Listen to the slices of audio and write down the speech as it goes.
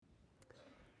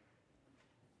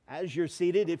As you're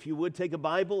seated, if you would take a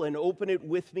Bible and open it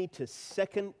with me to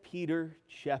 2 Peter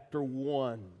chapter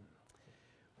 1.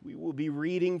 We will be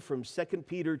reading from 2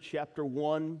 Peter chapter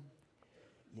 1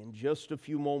 in just a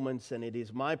few moments, and it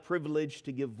is my privilege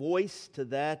to give voice to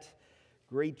that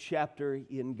great chapter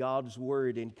in God's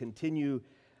Word and continue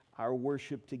our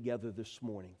worship together this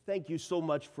morning. Thank you so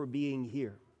much for being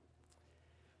here.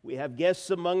 We have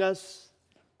guests among us.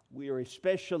 We are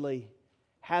especially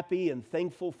happy and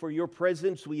thankful for your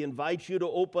presence. We invite you to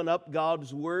open up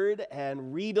God's Word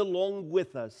and read along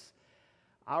with us.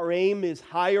 Our aim is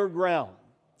higher ground,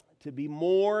 to be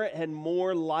more and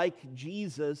more like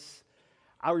Jesus,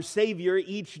 our Savior,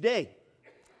 each day.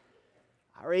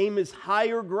 Our aim is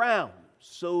higher ground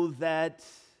so that,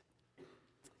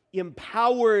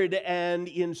 empowered and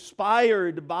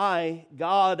inspired by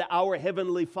God, our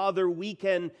Heavenly Father, we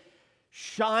can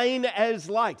shine as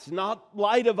lights, not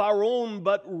light of our own,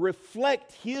 but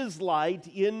reflect His light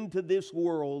into this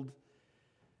world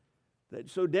that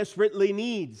so desperately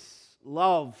needs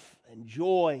love and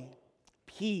joy,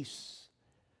 peace,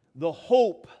 the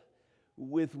hope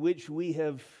with which we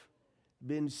have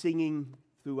been singing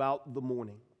throughout the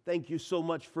morning. Thank you so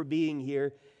much for being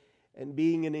here and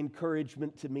being an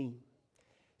encouragement to me.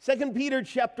 2 Peter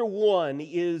chapter 1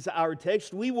 is our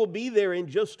text. We will be there in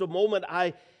just a moment.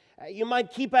 You might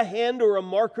keep a hand or a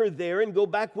marker there and go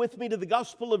back with me to the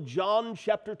Gospel of John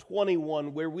chapter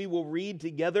 21, where we will read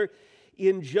together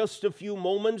in just a few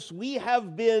moments. We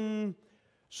have been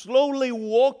slowly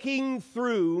walking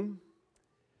through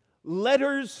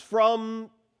letters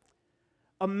from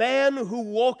a man who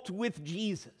walked with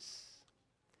Jesus.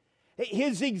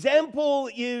 His example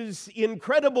is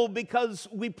incredible because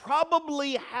we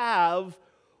probably have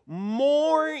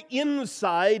more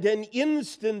insight and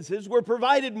instances, we're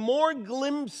provided more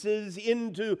glimpses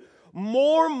into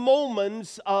more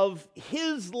moments of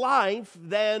his life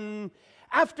than,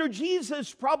 after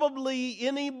Jesus, probably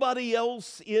anybody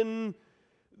else in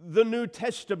the New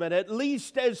Testament, at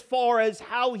least as far as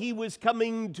how he was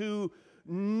coming to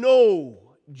know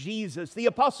Jesus. The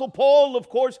Apostle Paul, of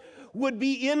course, would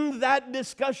be in that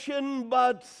discussion,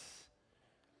 but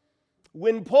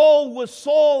when Paul was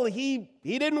Saul, he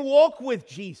didn't walk with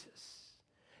Jesus.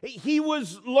 He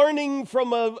was learning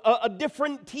from a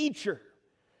different teacher,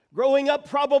 growing up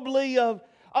probably a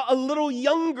little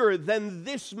younger than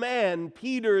this man,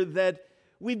 Peter, that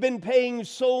we've been paying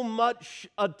so much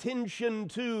attention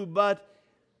to. But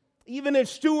even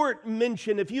as Stuart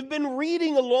mentioned, if you've been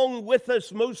reading along with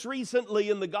us most recently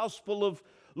in the Gospel of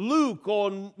Luke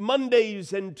on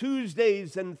Mondays and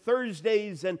Tuesdays and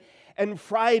Thursdays and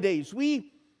Fridays, we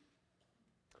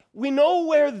know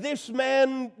where this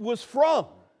man was from.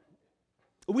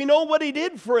 We know what he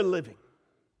did for a living.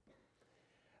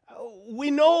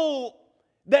 We know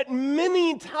that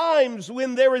many times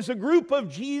when there is a group of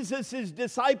Jesus'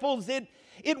 disciples, it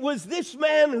was this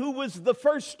man who was the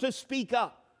first to speak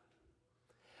up.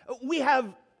 We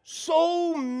have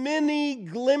so many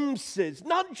glimpses,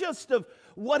 not just of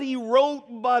what he wrote,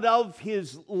 but of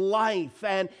his life.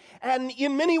 And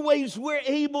in many ways, we're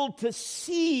able to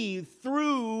see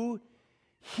through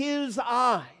his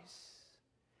eyes.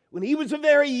 When he was a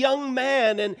very young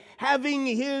man and having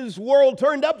his world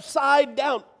turned upside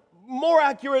down, more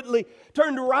accurately,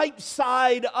 turned right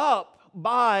side up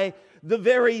by the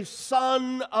very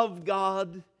Son of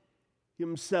God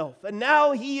himself. And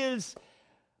now he is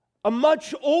a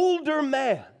much older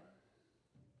man.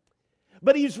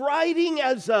 But he's writing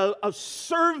as a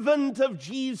servant of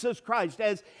Jesus Christ,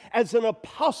 as an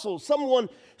apostle, someone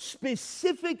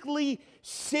specifically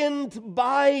sent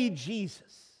by Jesus.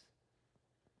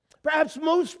 Perhaps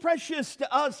most precious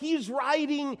to us, he's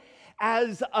writing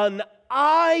as an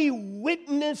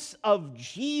eyewitness of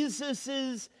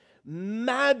Jesus'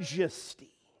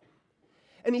 majesty.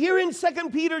 And here in 2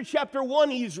 Peter chapter 1,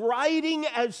 he's writing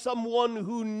as someone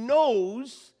who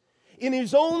knows, in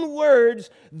his own words,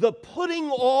 the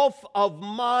putting off of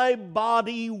my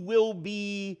body will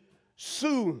be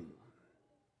soon.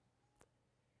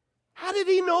 How did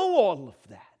he know all of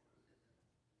that?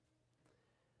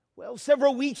 Well,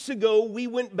 several weeks ago, we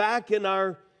went back in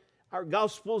our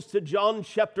Gospels to John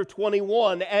chapter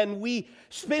 21, and we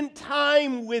spent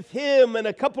time with him and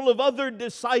a couple of other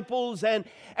disciples and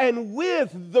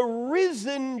with the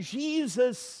risen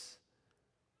Jesus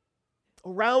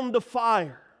around the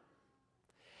fire.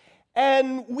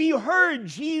 And we heard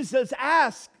Jesus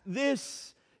ask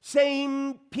this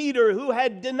same Peter, who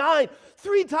had denied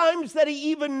 3 times that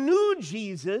he even knew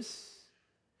Jesus.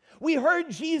 We heard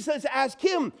Jesus ask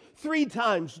him 3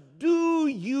 times, "Do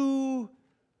you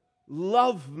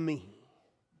love me?"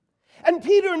 And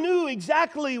Peter knew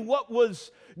exactly what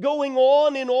was going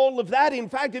on in all of that. In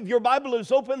fact, if your Bible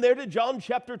is open there to John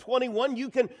chapter 21, you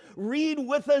can read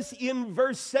with us in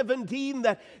verse 17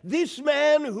 that this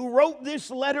man who wrote this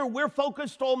letter we're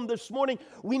focused on this morning,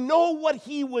 we know what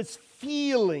he was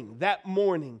feeling that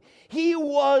morning. He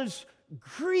was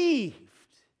grieved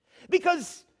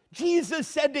because Jesus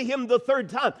said to him the third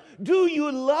time, "Do you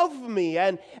love me?"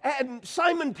 And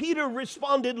Simon Peter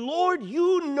responded, "Lord,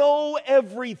 you know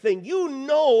everything. You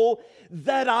know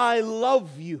that I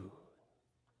love you."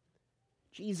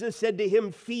 Jesus said to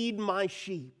him, "Feed my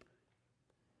sheep."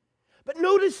 But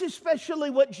notice especially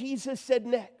what Jesus said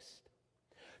next.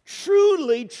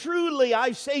 "Truly, truly,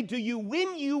 I say to you,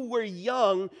 when you were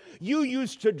young, you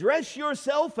used to dress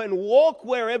yourself and walk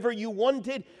wherever you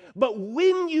wanted. But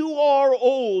when you are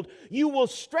old, you will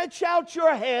stretch out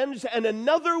your hands, and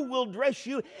another will dress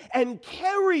you and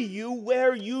carry you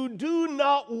where you do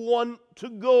not want to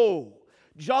go."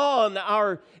 John,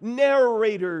 our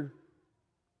narrator,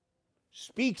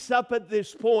 speaks up at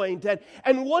this point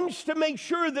and wants to make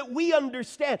sure that we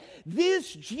understand.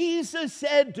 This Jesus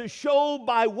said to show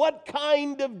by what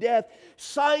kind of death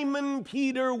Simon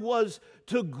Peter was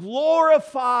to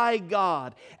glorify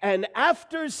God. And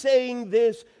after saying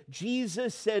this,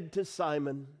 Jesus said to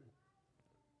Simon,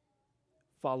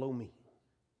 "Follow me."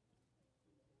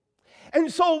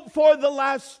 And so for the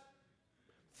last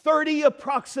 30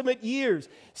 approximate years,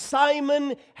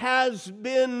 Simon has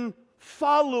been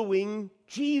following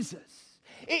Jesus.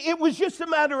 It was just a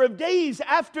matter of days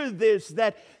after this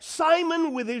that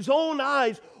Simon, with his own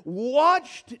eyes,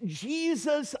 watched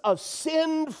Jesus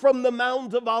ascend from the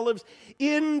Mount of Olives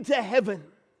into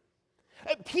heaven.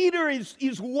 Peter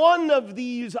is one of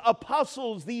these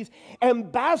apostles, these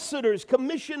ambassadors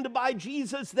commissioned by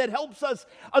Jesus that helps us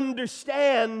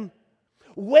understand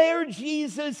where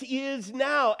Jesus is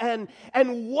now and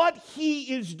what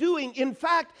he is doing. In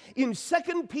fact, in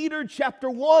 2 Peter chapter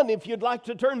 1, if you'd like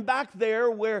to turn back there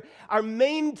where our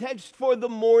main text for the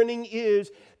morning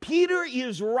is, Peter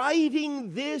is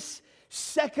writing this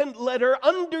second letter,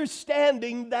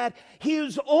 understanding that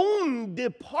his own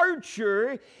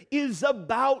departure is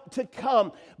about to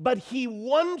come, but he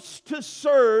wants to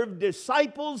serve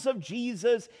disciples of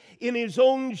Jesus in his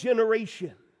own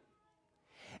generation.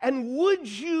 And would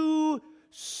you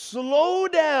slow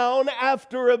down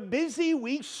after a busy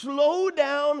week, slow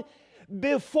down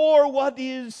before what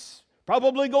is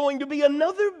probably going to be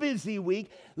another busy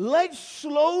week? Let's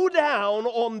slow down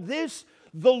on this,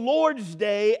 the Lord's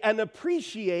Day, and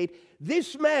appreciate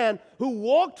this man who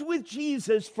walked with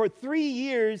Jesus for 3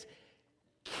 years,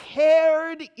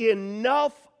 cared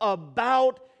enough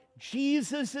about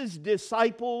Jesus'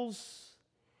 disciples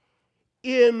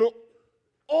in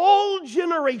all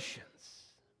generations.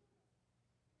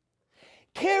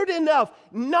 Cared enough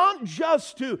not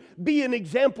just to be an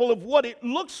example of what it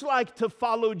looks like to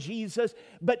follow Jesus,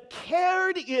 but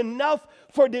cared enough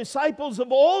for disciples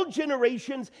of all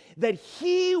generations that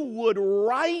he would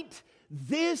write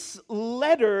this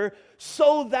letter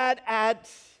so that at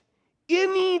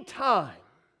any time,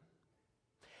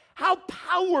 how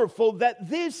powerful that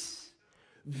this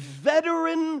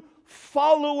veteran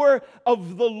follower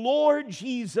of the Lord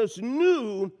Jesus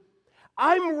knew,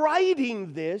 I'm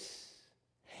writing this,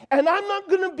 and I'm not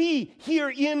going to be here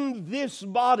in this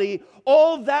body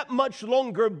all that much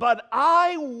longer, but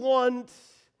I want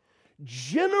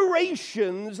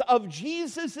generations of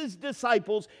Jesus'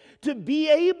 disciples to be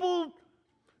able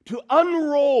to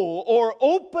unroll or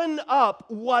open up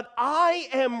what I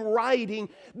am writing,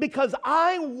 because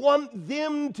I want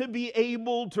them to be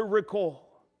able to recall.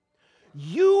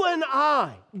 You and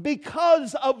I,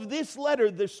 because of this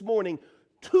letter this morning,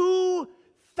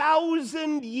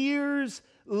 2,000 years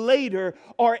later,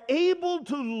 are able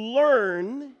to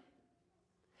learn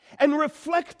and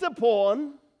reflect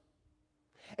upon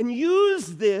and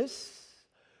use this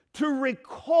to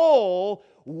recall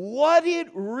what it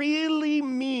really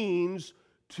means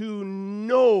to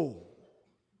know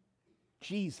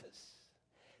Jesus.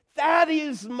 That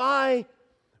is my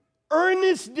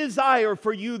earnest desire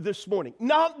for you this morning.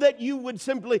 Not that you would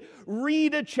simply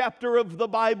read a chapter of the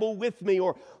Bible with me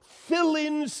or fill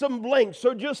in some blanks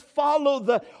or just follow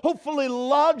the hopefully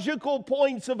logical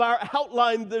points of our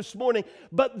outline this morning,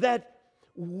 but that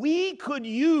we could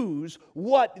use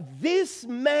what this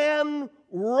man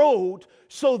wrote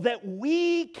so that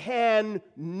we can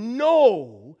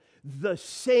know the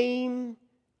same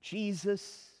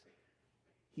Jesus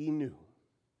he knew.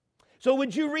 So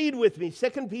would you read with me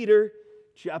 2 Peter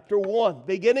chapter 1,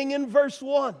 beginning in verse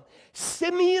 1.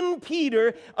 Simeon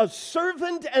Peter, a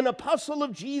servant and apostle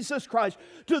of Jesus Christ,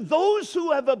 to those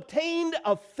who have obtained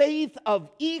a faith of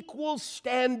equal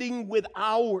standing with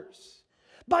ours,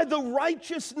 by the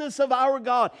righteousness of our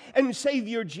God and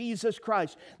Savior Jesus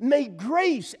Christ, may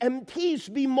grace and peace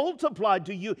be multiplied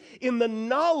to you in the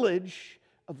knowledge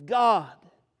of God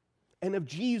and of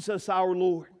Jesus our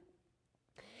Lord.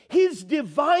 His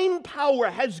divine power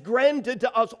has granted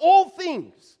to us all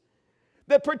things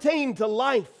that pertain to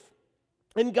life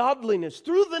and godliness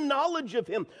through the knowledge of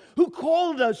Him who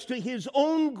called us to His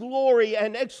own glory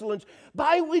and excellence,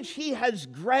 by which He has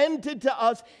granted to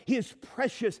us His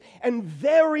precious and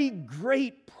very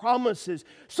great promises,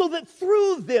 so that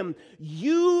through them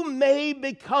you may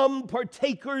become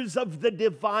partakers of the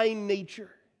divine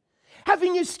nature,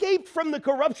 having escaped from the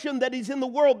corruption that is in the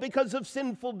world because of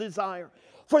sinful desire.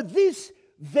 For this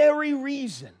very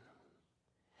reason,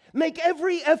 make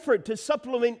every effort to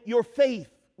supplement your faith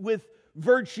with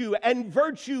virtue, and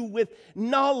virtue with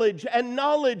knowledge, and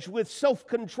knowledge with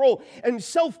self-control, and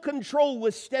self-control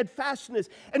with steadfastness,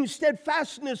 and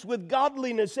steadfastness with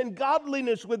godliness, and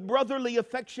godliness with brotherly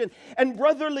affection, and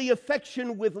brotherly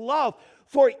affection with love.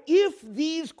 For if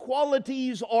these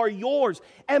qualities are yours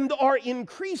and are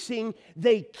increasing,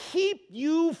 they keep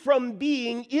you from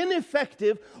being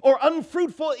ineffective or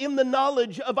unfruitful in the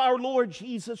knowledge of our Lord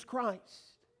Jesus Christ.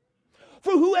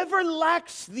 For whoever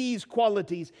lacks these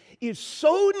qualities is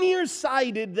so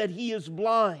nearsighted that he is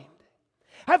blind,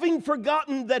 having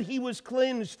forgotten that he was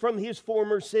cleansed from his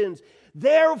former sins.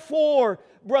 Therefore,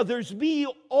 brothers, be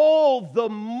all the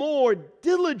more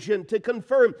diligent to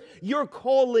confirm your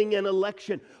calling and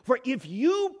election. For if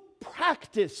you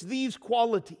practice these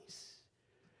qualities,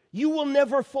 you will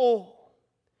never fall.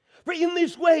 For in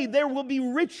this way there will be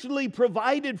richly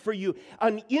provided for you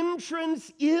an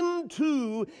entrance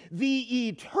into the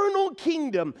eternal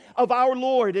kingdom of our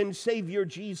Lord and Savior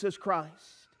Jesus Christ.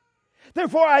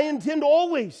 Therefore I intend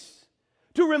always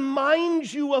to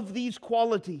remind you of these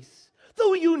qualities,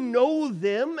 though you know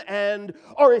them and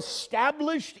are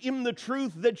established in the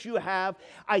truth that you have.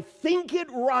 I think it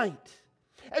right,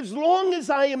 as long as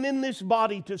I am in this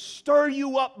body, to stir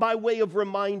you up by way of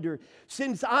reminder,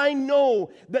 since I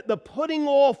know that the putting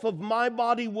off of my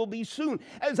body will be soon,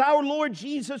 as our Lord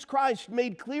Jesus Christ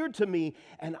made clear to me,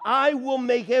 and I will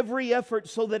make every effort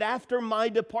so that after my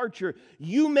departure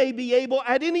you may be able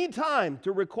at any time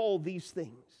to recall these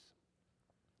things.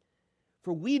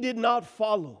 For we did not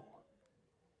follow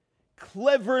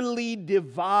cleverly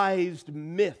devised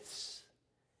myths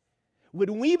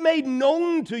when we made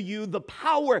known to you the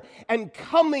power and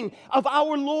coming of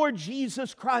our Lord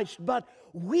Jesus Christ, but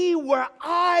we were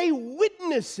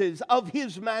eyewitnesses of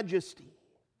His majesty.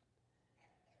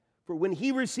 For when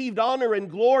He received honor and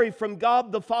glory from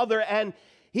God the Father, and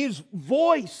His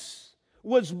voice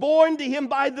was borne to Him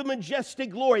by the majestic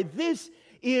glory, "This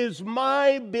is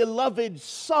my beloved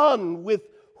Son, with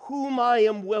whom I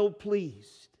am well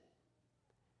pleased,"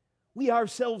 we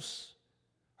ourselves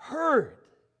heard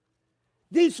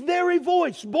this very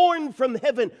voice born from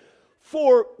heaven,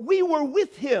 for we were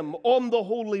with Him on the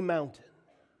holy mountain.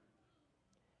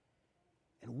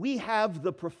 And we have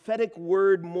the prophetic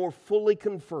word more fully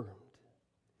confirmed,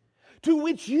 to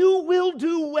which you will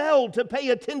do well to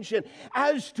pay attention,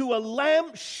 as to a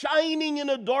lamp shining in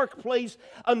a dark place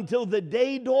until the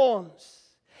day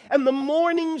dawns and the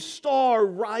morning star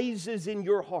rises in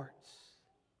your hearts.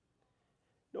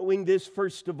 Knowing this,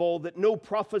 first of all, that no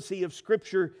prophecy of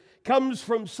Scripture comes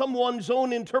from someone's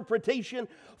own interpretation,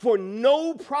 for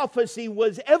no prophecy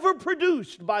was ever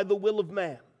produced by the will of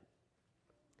man.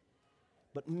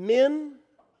 But men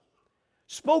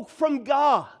spoke from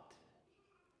God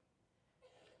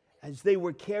as they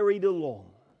were carried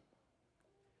along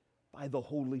by the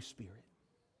Holy Spirit.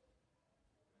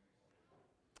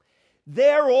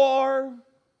 There are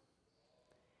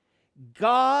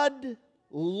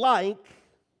God-like,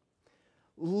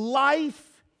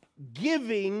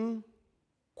 life-giving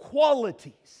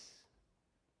qualities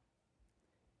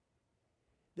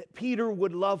that Peter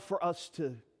would love for us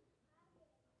to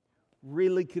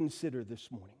really consider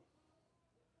this morning.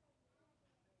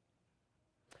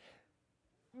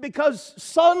 Because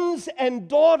sons and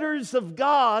daughters of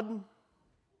God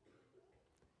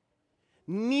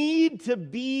need to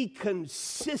be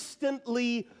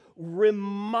consistently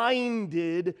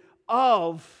reminded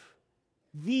of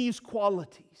these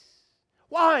qualities.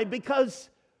 Why? Because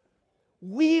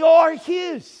we are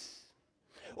His.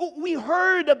 We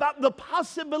heard about the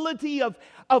possibility of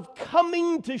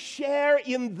coming to share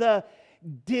in the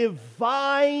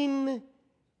divine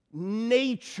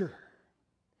nature.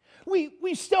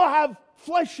 We still have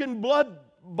flesh and blood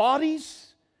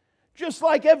bodies, just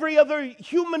like every other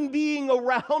human being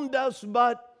around us,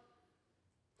 but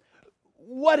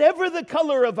whatever the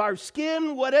color of our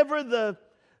skin, whatever the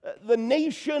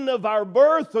nation of our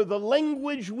birth or the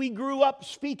language we grew up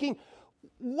speaking,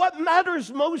 what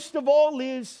matters most of all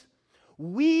is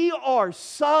we are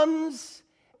sons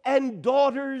and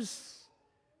daughters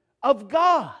of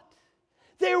God.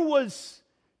 There was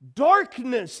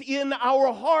darkness in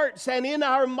our hearts and in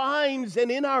our minds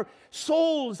and in our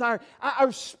souls, our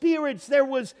spirits. There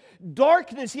was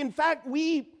darkness. In fact,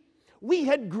 we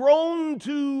had grown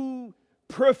to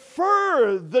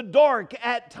prefer the dark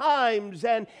at times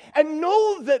and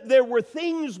know that there were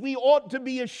things we ought to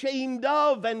be ashamed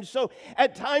of. And so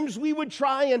at times we would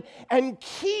try and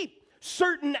keep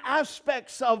certain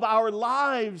aspects of our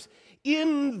lives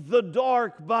in the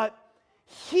dark. But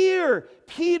here,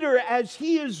 Peter, as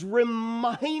he is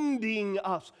reminding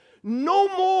us, no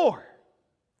more.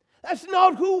 That's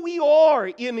not who we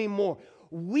are anymore.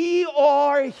 We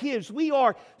are His. We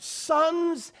are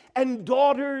sons and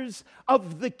daughters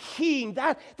of the King.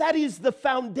 That is the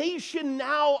foundation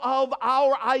now of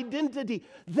our identity.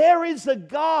 There is a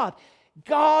God.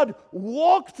 God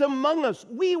walked among us.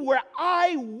 We were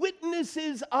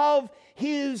eyewitnesses of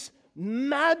His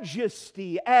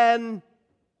majesty. And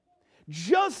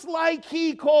just like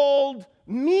He called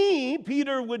me,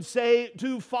 Peter would say,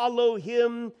 to follow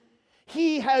Him,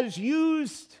 He has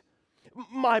used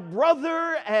my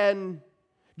brother and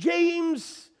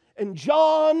James and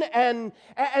John, and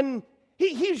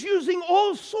he's using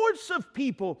all sorts of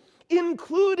people,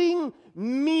 including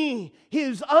me,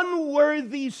 His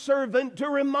unworthy servant, to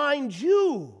remind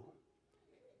you.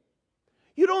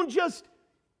 You don't just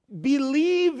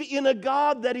believe in a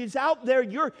God that is out there.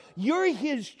 You're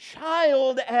His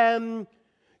child, and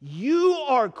you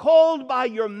are called by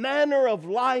your manner of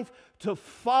life to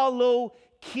follow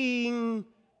King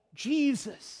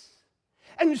Jesus.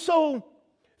 And so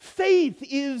faith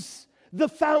is the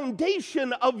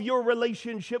foundation of your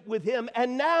relationship with Him.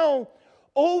 And now,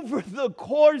 over the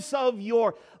course of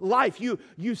your life,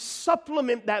 you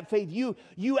supplement that faith.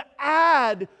 You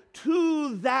add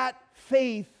to that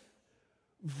faith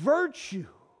virtue.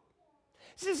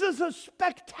 This is a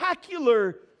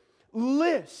spectacular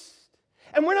list.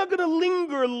 And we're not going to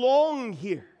linger long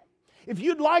here. If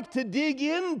you'd like to dig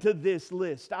into this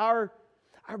list, our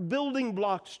building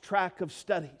blocks track of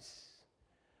studies,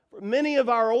 for many of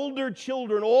our older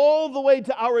children, all the way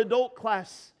to our adult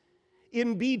class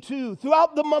in B2,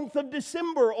 throughout the month of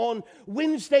December on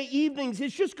Wednesday evenings,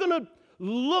 it's just going to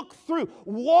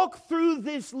walk through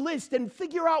this list and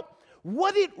figure out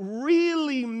what it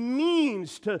really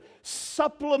means to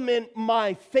supplement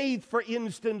my faith, for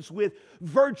instance, with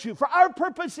virtue. For our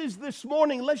purposes this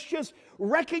morning, let's just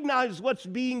recognize what's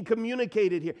being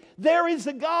communicated here. There is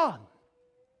a God.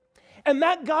 And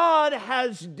that God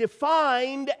has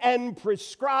defined and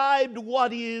prescribed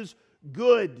what is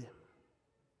good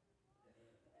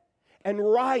and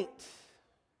right.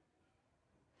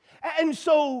 And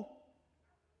so,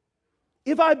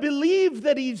 if I believe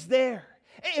that He's there,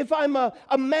 if I'm a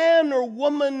man or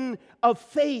woman of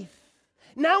faith,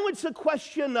 now it's a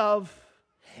question of,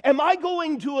 am I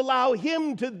going to allow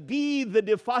Him to be the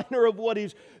definer of what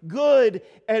is good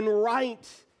and right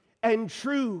and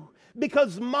true?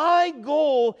 Because my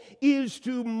goal is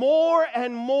to more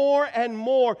and more and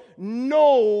more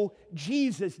know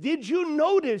Jesus. Did you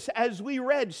notice as we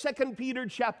read 2 Peter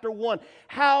chapter 1,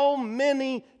 how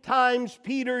many times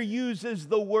Peter uses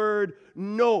the word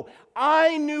know?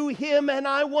 I knew Him and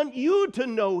I want you to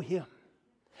know Him.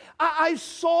 I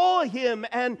saw Him,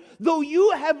 and though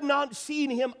you have not seen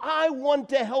Him, I want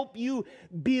to help you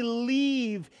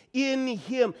believe in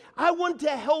Him. I want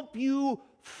to help you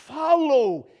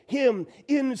follow Him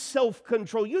in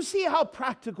self-control. You see how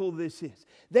practical this is.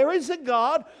 There is a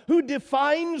God who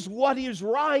defines what is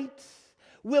right.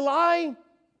 Will I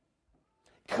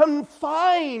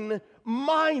confine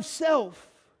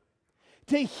myself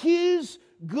to His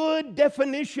good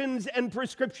definitions and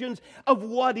prescriptions of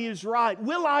what is right?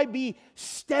 Will I be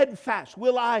steadfast?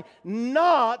 Will I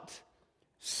not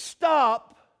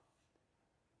stop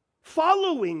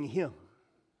following Him?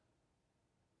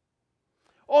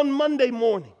 On Monday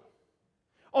morning,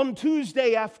 on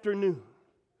Tuesday afternoon,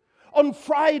 on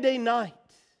Friday night,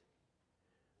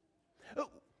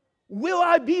 will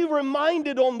I be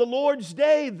reminded on the Lord's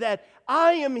day that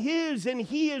I am His and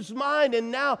He is mine, and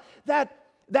now that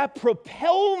that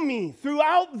propel me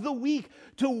throughout the week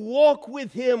to walk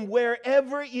with Him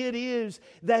wherever it is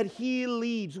that He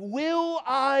leads? Will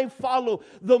I follow?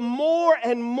 The more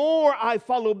and more I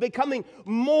follow, becoming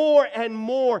more and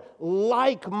more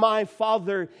like my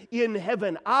Father in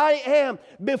heaven. I am,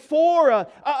 before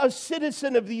a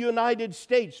citizen of the United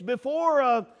States, before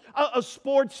a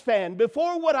sports fan,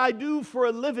 before what I do for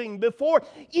a living, before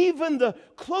even the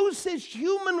closest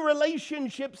human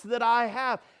relationships that I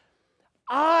have,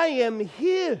 I am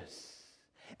His.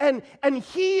 And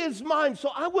He is mine. So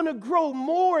I want to grow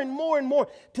more and more and more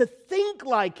to think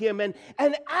like Him and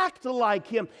act like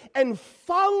Him. And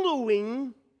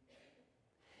following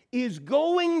is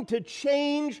going to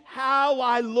change how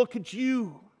I look at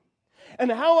you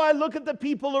and how I look at the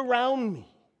people around me.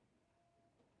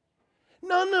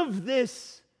 None of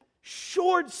this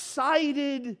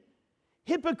short-sighted,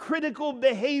 hypocritical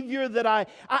behavior that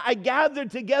I gather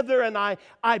together and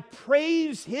I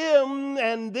praise Him,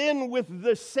 and then with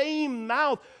the same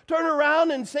mouth turn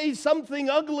around and say something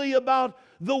ugly about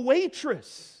the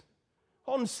waitress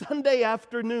on Sunday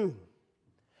afternoon.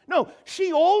 No,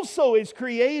 she also is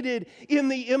created in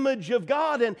the image of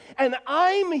God, and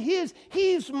I'm His,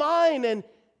 He's mine, and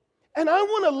I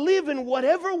want to live in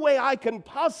whatever way I can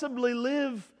possibly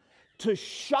live to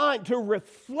shine, to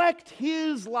reflect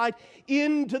His light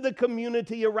into the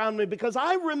community around me. Because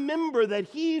I remember that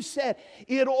He said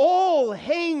it all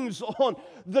hangs on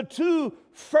the two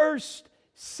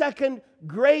second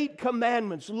great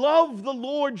commandments. Love the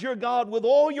Lord your God with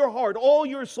all your heart, all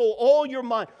your soul, all your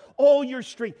mind, all your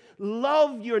strength.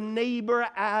 Love your neighbor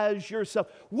as yourself.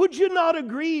 Would you not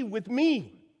agree with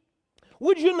me?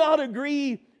 Would you not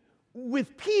agree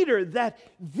with Peter that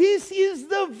this is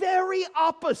the very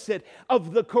opposite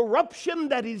of the corruption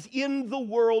that is in the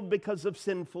world because of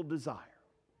sinful desire?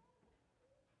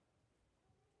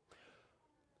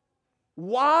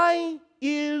 Why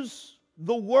is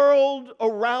the world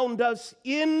around us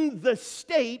in the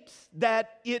state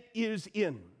that it is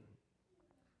in?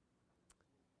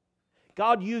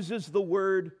 God uses the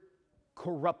word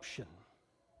corruption.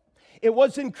 It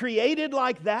wasn't created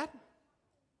like that.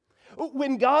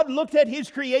 When God looked at His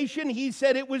creation, He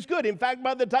said it was good. In fact,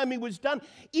 by the time He was done,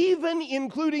 even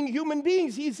including human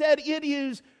beings, He said it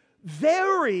is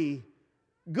very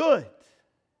good.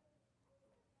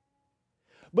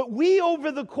 But we,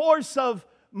 over the course of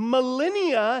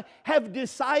millennia, have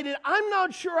decided, I'm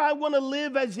not sure I want to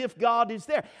live as if God is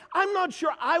there. I'm not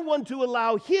sure I want to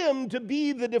allow Him to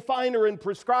be the definer and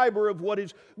prescriber of what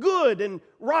is good and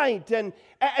right and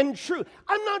true.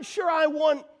 I'm not sure I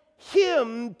want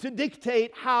Him to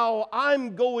dictate how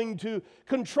I'm going to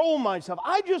control myself.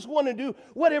 I just want to do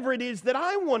whatever it is that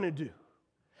I want to do.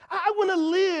 I want to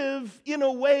live in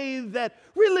a way that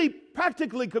really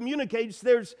practically communicates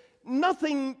there's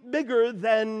nothing bigger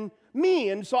than me.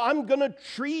 And so I'm going to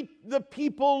treat the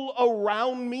people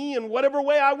around me in whatever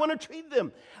way I want to treat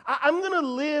them. I'm going to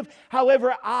live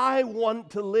however I want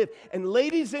to live. And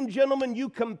ladies and gentlemen, you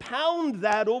compound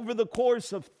that over the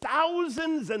course of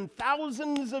thousands and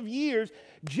thousands of years,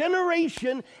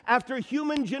 generation after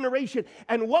human generation.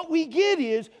 And what we get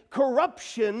is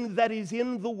corruption that is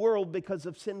in the world because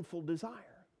of sinful desire.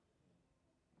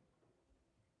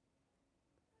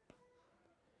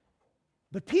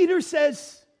 But Peter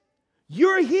says,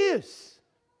 you're His.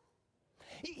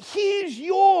 He's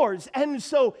yours. And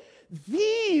so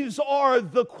these are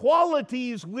the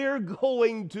qualities we're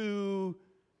going to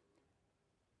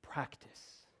practice.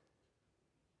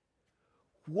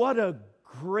 What a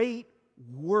great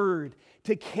word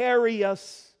to carry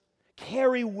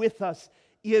with us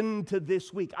into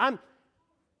this week. I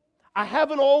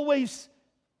haven't always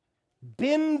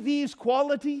been these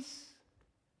qualities.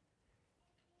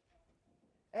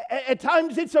 At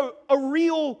times it's a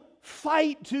real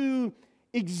fight to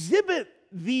exhibit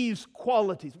these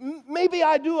qualities. Maybe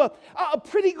I do a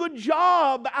pretty good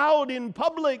job out in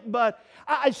public, but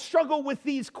I struggle with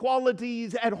these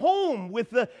qualities at home with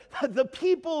the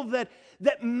people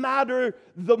that matter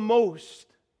the most.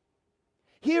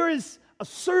 Here is a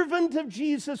servant of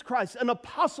Jesus Christ, an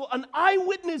apostle, an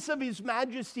eyewitness of His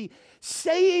majesty,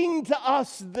 saying to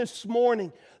us this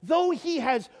morning, though He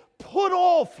has put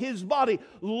off His body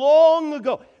long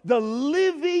ago, the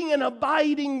living and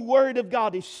abiding Word of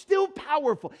God is still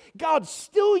powerful. God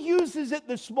still uses it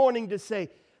this morning to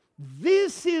say,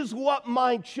 this is what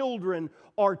my children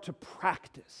are to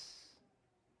practice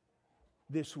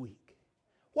this week.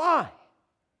 Why?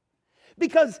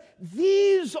 Because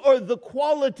these are the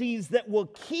qualities that will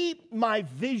keep my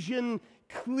vision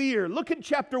clear. Look at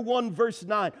chapter 1, verse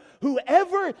 9.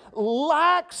 Whoever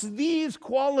lacks these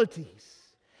qualities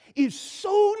is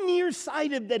so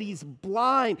nearsighted that he's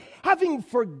blind, having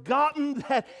forgotten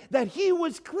that he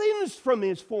was cleansed from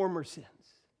his former sins.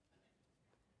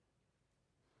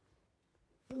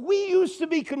 We used to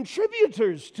be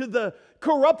contributors to the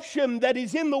corruption that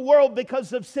is in the world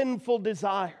because of sinful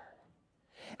desire.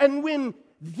 And when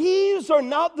these are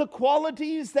not the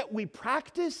qualities that we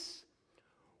practice,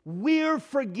 we're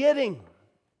forgetting.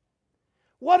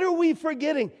 What are we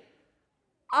forgetting?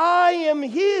 I am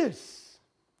His.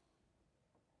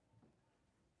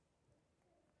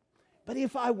 But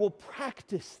if I will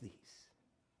practice these,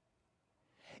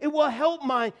 it will help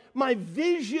my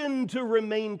vision to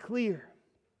remain clear.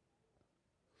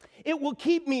 It will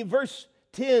keep me, verse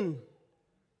 10,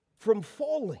 from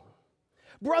falling.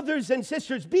 Brothers and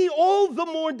sisters, be all the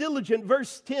more diligent,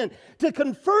 verse 10, to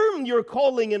confirm your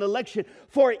calling and election.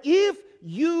 For if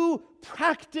you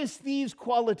practice these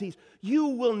qualities, you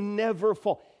will never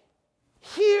fall.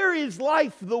 Here is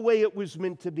life the way it was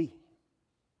meant to be.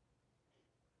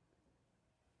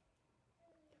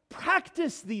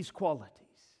 Practice these qualities,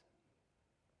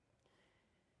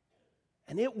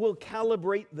 and it will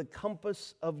calibrate the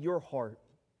compass of your heart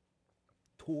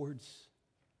towards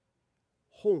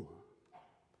home.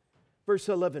 Verse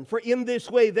 11, for in this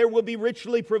way there will be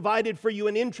richly provided for you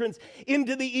an entrance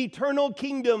into the eternal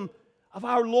kingdom of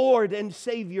our Lord and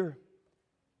Savior,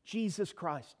 Jesus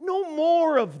Christ. No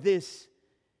more of this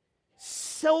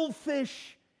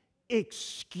selfish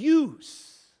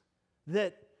excuse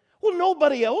that, well,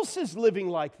 nobody else is living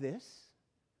like this.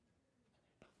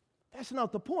 That's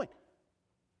not the point.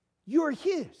 You're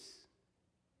His.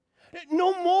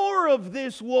 No more of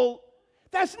this, well,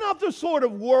 that's not the sort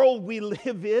of world we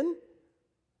live in.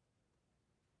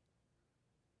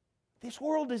 This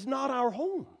world is not our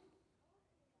home.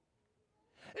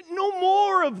 No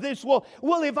more of this, well,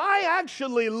 if I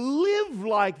actually live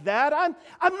like that,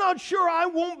 I'm not sure I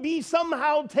won't be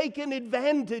somehow taken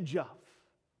advantage of.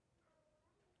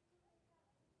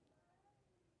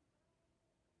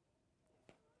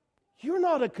 You're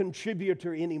not a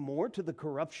contributor anymore to the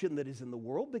corruption that is in the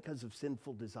world because of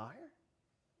sinful desire.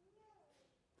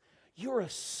 You're a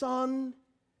son,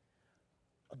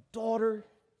 a daughter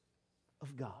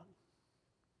of God.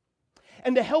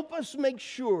 And to help us make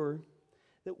sure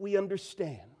that we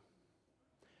understand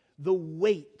the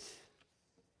weight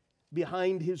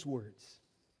behind His words,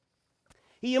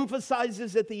 he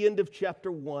emphasizes at the end of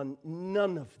chapter 1,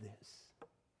 none of this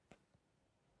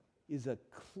is a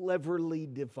cleverly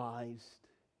devised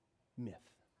myth.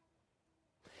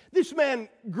 This man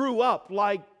grew up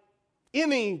like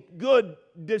any good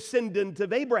descendant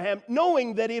of Abraham,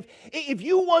 knowing that if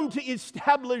you want to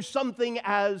establish something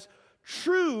as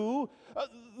true,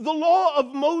 the law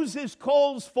of Moses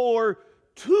calls for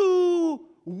 2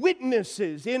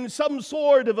 witnesses in some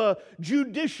sort of a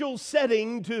judicial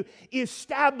setting to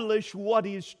establish what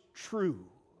is true.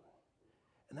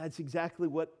 And that's exactly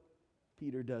what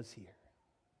Peter does here.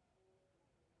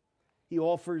 He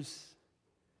offers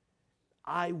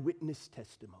eyewitness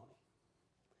testimony.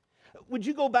 Would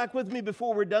you go back with me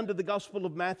before we're done to the Gospel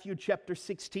of Matthew chapter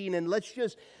 16, and let's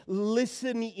just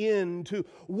listen in to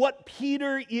what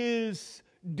Peter is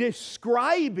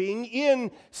describing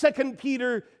in 2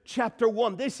 Peter chapter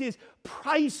 1. This is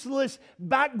priceless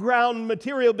background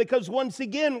material because once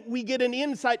again we get an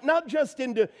insight not just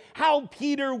into how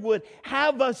Peter would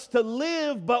have us to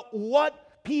live, but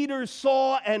what Peter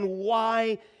saw and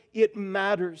why it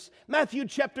matters. Matthew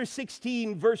chapter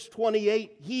 16 verse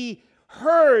 28, he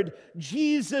heard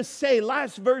Jesus say,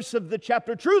 last verse of the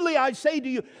chapter, truly I say to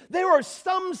you, there are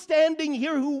some standing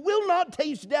here who will not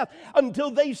taste death until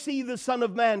they see the Son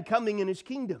of Man coming in His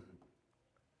kingdom.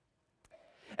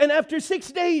 And after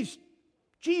 6 days,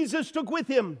 Jesus took with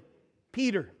Him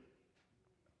Peter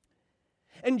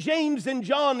and James and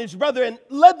John, his brother, and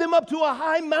led them up to a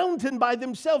high mountain by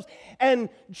themselves. And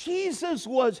Jesus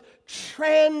was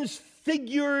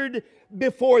transfigured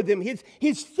before them.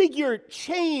 His figure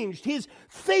changed. His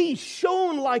face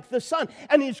shone like the sun,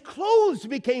 and his clothes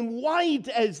became white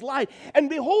as light. And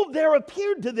behold, there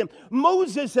appeared to them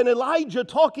Moses and Elijah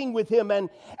talking with him.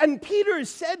 And Peter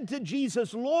said to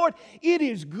Jesus, Lord, it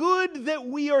is good that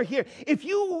we are here. If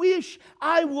you wish,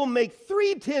 I will make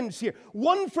 3 tents here,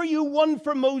 one for you, one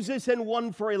for Moses, and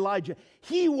one for Elijah.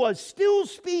 He was still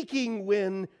speaking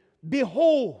when,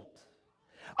 behold,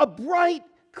 a bright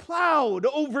cloud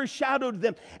overshadowed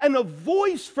them, and a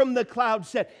voice from the cloud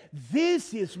said,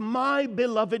 this is my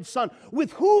beloved Son,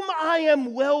 with whom I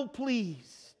am well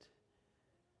pleased.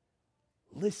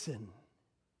 Listen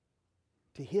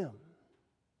to Him.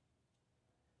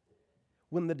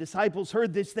 When the disciples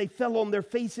heard this, they fell on their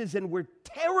faces and were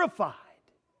terrified.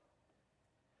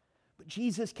 But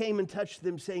Jesus came and touched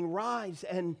them, saying, "Rise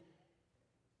and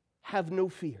have no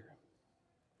fear."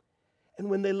 And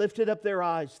when they lifted up their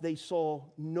eyes, they saw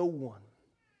no one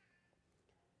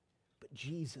but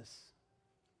Jesus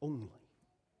only.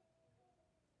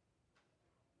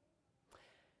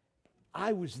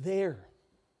 I was there,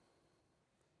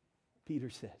 Peter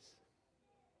says.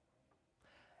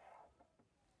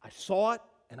 I saw it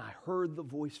and I heard the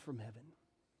voice from heaven.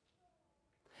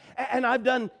 And I've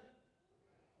done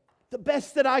the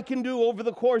best that I can do over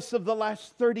the course of the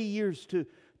last 30 years to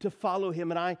follow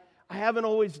him. And I haven't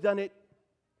always done it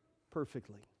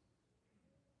perfectly.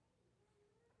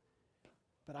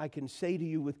 But I can say to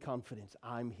you with confidence,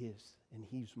 I'm his and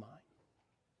he's mine.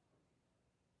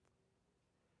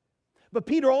 But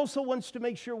Peter also wants to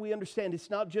make sure we understand it's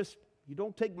not just, you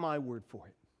don't take my word for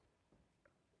it.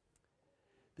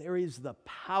 There is the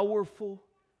powerful,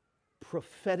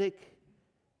 prophetic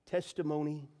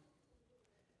testimony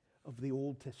of the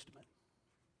Old Testament.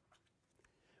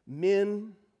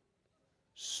 Men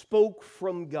spoke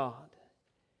from God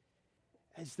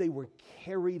as they were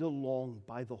carried along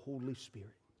by the Holy Spirit.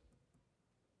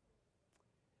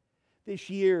 This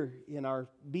year in our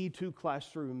B2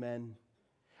 classroom, and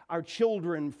our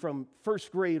children from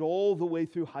first grade all the way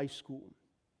through high school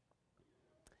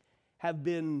have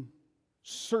been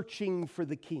searching for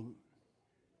the King.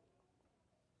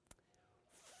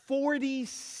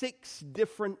 46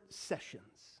 different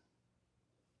sessions.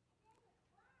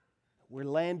 We're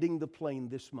landing the plane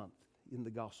this month in the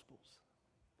Gospels.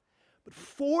 But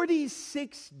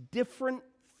 46 different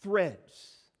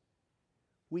threads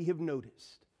we have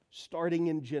noticed, starting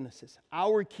in Genesis.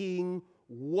 Our King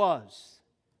was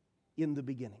in the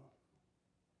beginning.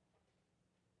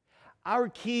 Our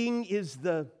King is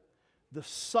the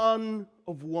Son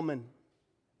of woman,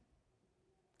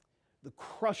 the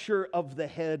crusher of the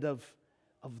head of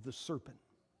the serpent.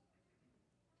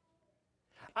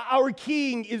 Our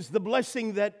King is the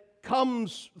blessing that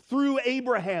comes through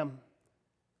Abraham,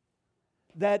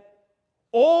 that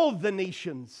all the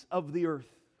nations of the earth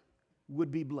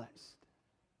would be blessed.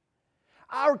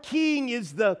 Our King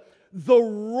is the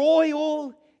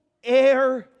royal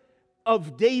heir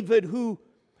of David, who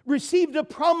received a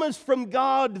promise from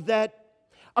God that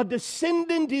a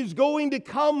descendant is going to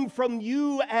come from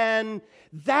you, and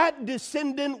that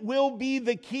descendant will be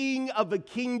the king of a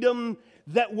kingdom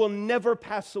that will never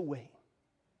pass away.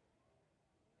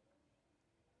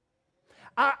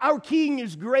 Our King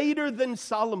is greater than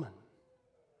Solomon.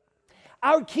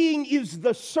 Our King is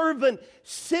the servant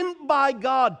sent by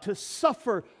God to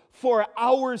suffer for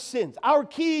our sins. Our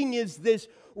King is this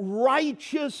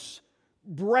righteous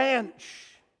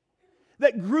branch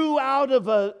that grew out of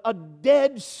a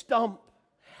dead stump.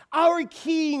 Our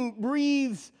King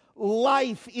breathes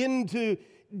life into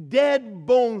dead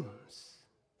bones.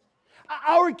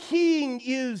 Our King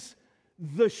is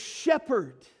the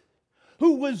shepherd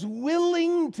who was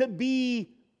willing to be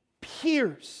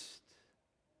pierced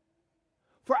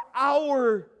for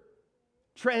our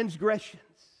transgressions.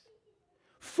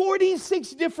 46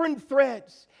 different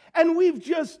threads. And we've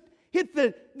just hit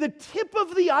the tip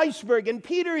of the iceberg. And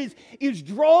Peter is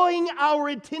drawing our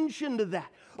attention to that.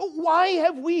 Why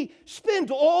have we spent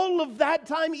all of that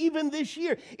time, even this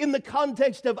year, in the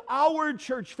context of our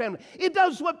church family? It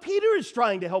does what Peter is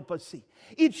trying to help us see.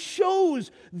 It shows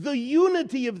the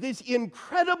unity of this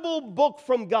incredible book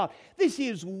from God. This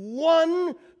is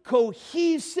one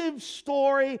cohesive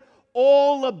story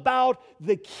all about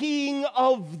the King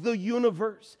of the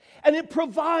universe. And it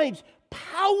provides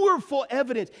powerful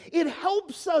evidence. It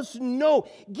helps us know,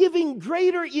 giving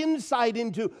greater insight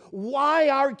into why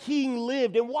our King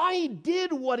lived and why he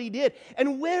did what he did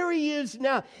and where he is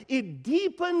now. It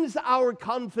deepens our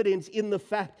confidence in the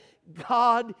fact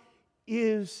God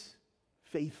is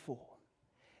faithful.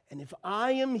 And if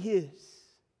I am his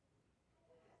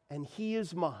and he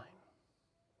is mine,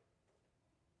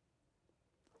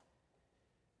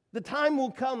 the time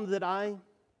will come that I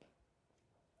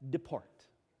depart.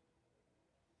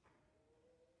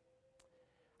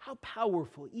 How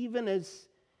powerful, even as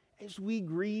we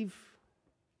grieve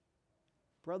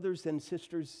brothers and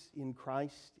sisters in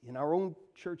Christ, in our own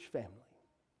church family.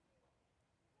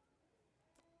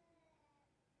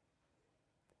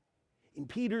 In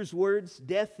Peter's words,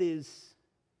 death is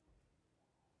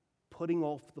putting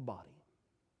off the body.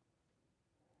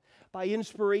 By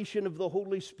inspiration of the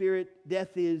Holy Spirit,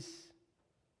 death is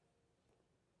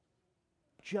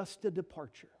just a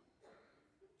departure.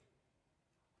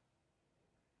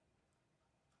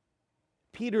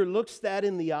 Peter looks that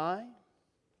in the eye,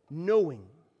 knowing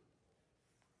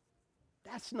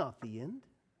that's not the end.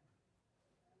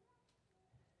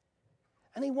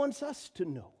 And he wants us to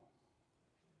know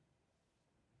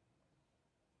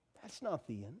That's not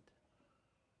the end.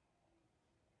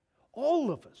 All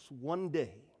of us one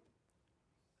day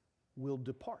will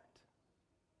depart.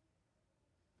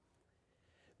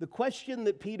 The question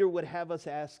that Peter would have us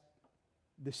ask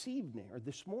this evening or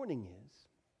this morning is,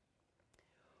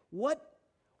 what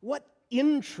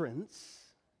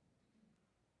entrance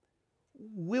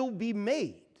will be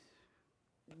made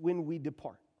when we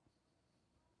depart?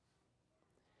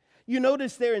 You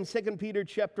notice there in 2 Peter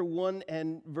chapter 1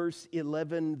 and verse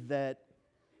 11 that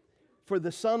for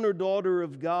the son or daughter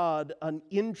of God, an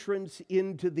entrance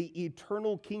into the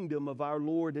eternal kingdom of our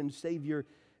Lord and Savior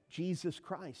Jesus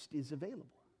Christ is available.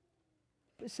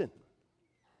 Listen,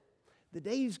 the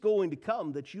day's going to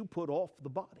come that you put off the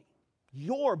body,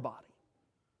 your body.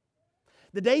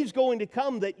 The day's going to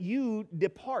come that you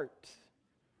depart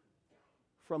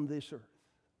from this earth.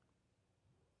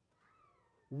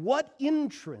 What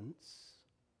entrance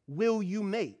will you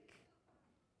make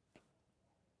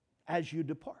as you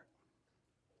depart?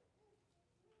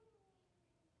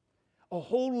 A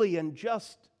holy and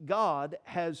just God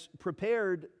has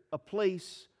prepared a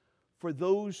place for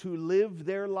those who live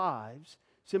their lives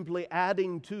simply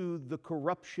adding to the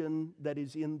corruption that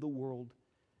is in the world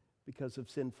because of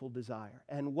sinful desire.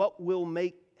 And what will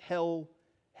make hell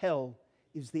hell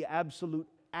is the absolute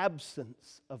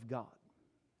absence of God.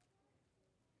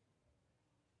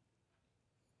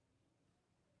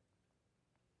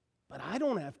 But I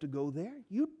don't have to go there.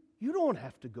 You don't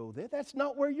have to go there. That's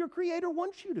not where your Creator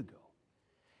wants you to go.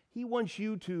 He wants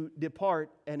you to depart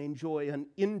and enjoy an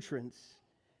entrance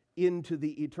into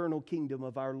the eternal kingdom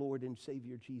of our Lord and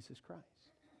Savior Jesus Christ.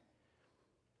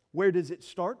 Where does it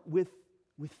start? With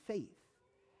faith.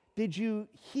 Did you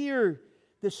hear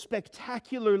the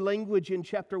spectacular language in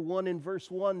chapter 1 and verse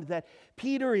 1 that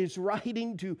Peter is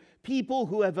writing to people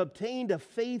who have obtained a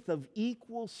faith of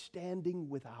equal standing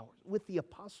with ours, with the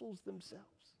apostles themselves?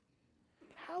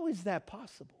 How is that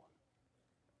possible?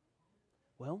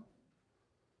 Well,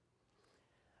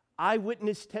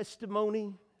 eyewitness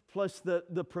testimony plus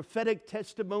the prophetic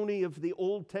testimony of the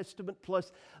Old Testament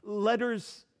plus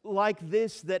letters like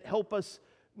this that help us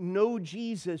know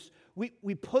Jesus, we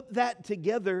put that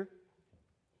together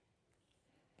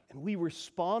and we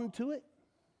respond to it.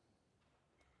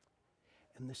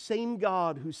 And the same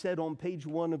God who said on page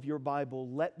 1 of your Bible,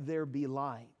 "Let there be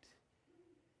light,"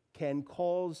 can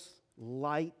cause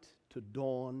light to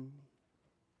dawn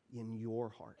in your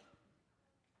heart.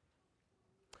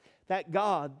 That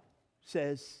God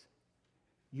says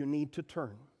you need to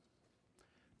turn.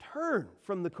 Turn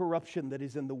from the corruption that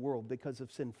is in the world because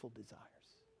of sinful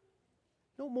desires.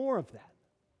 No more of that.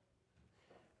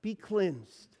 Be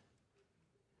cleansed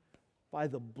by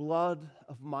the blood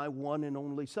of my one and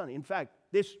only Son. In fact,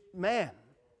 this man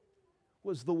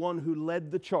was the one who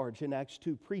led the charge in Acts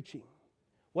 2 preaching.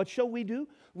 What shall we do?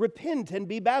 Repent and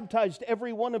be baptized,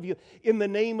 every one of you, in the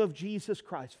name of Jesus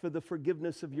Christ for the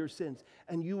forgiveness of your sins,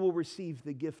 and you will receive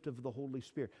the gift of the Holy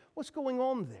Spirit. What's going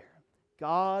on there?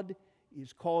 God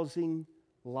is causing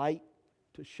light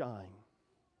to shine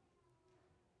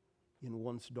in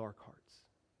once dark hearts.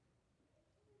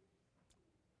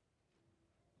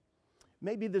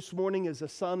 Maybe this morning, as a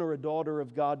son or a daughter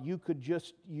of God, you could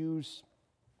just use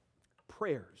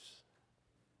prayers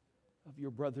of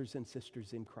your brothers and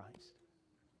sisters in Christ.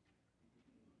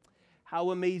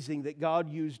 How amazing that God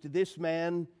used this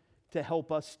man to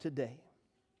help us today.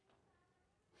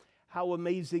 How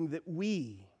amazing that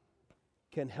we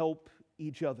can help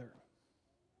each other.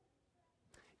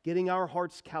 Getting our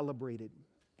hearts calibrated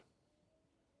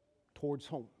towards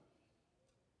home.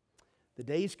 The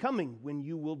day is coming when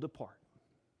you will depart.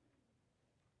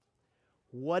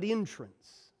 What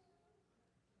entrance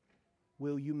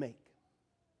will you make?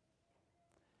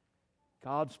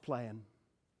 God's plan,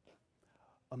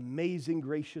 amazing,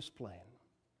 gracious plan.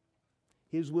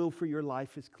 His will for your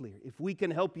life is clear. If we can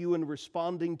help you in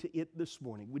responding to it this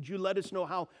morning, would you let us know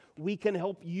how we can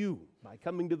help you by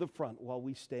coming to the front while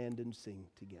we stand and sing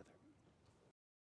together?